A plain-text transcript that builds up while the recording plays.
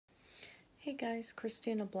Hey guys,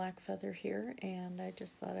 Christina Blackfeather here, and I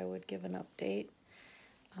just thought I would give an update.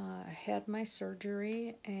 I had my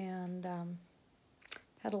surgery and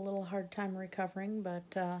had a little hard time recovering,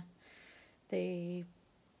 but they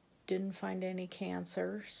didn't find any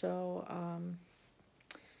cancer, so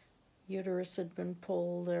uterus had been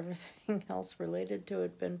pulled, everything else related to it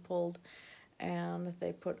had been pulled, and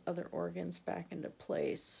they put other organs back into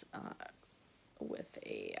place with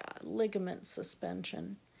a ligament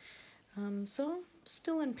suspension. So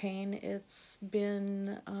still in pain. It's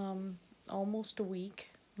been almost a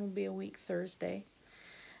week. It'll be a week Thursday.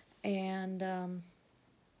 And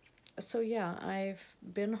so yeah, I've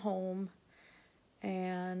been home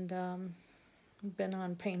and been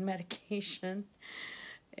on pain medication.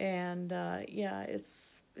 And yeah,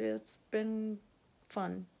 it's been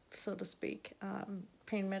fun, so to speak.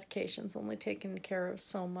 Pain medication's only taken care of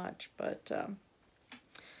so much, but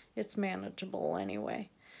it's manageable anyway.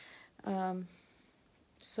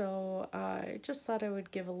 So I just thought I would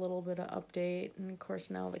give a little bit of update, and of course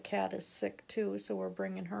now the cat is sick too, so we're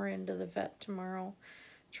bringing her into the vet tomorrow,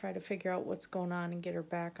 try to figure out what's going on and get her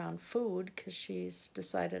back on food because she's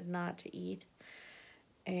decided not to eat.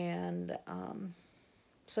 And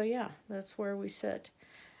so yeah, that's where we sit.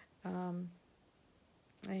 And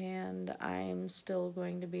I'm still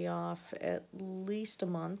going to be off at least a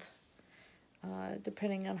month,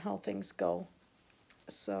 depending on how things go.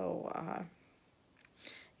 So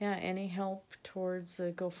yeah, any help towards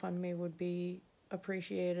a GoFundMe would be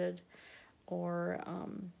appreciated, or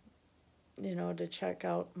you know, to check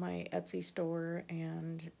out my Etsy store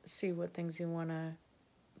and see what things you want to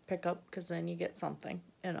pick up, because then you get something,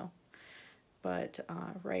 you know. But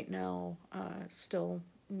right now, still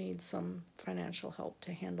need some financial help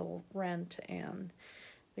to handle rent and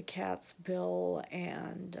the cat's bill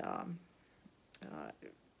and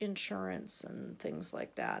insurance and things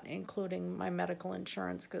like that, including my medical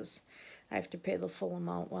insurance, because I have to pay the full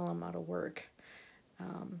amount while I'm out of work.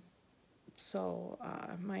 So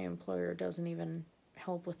my employer doesn't even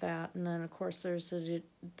help with that. And then, of course, there's the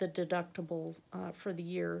deductible for the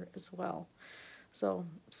year as well. So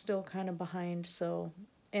still kind of behind, so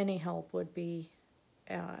any help would be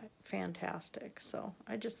fantastic. So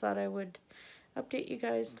I just thought I would update you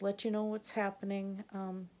guys, let you know what's happening.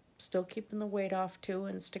 Still keeping the weight off too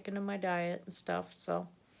and sticking to my diet and stuff. So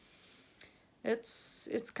it's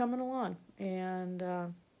coming along, and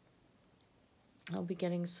I'll be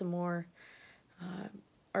getting some more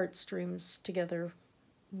art streams together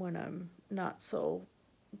when I'm not so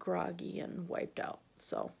groggy and wiped out.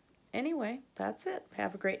 So anyway, that's it.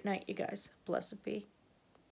 Have a great night, you guys. Blessed be.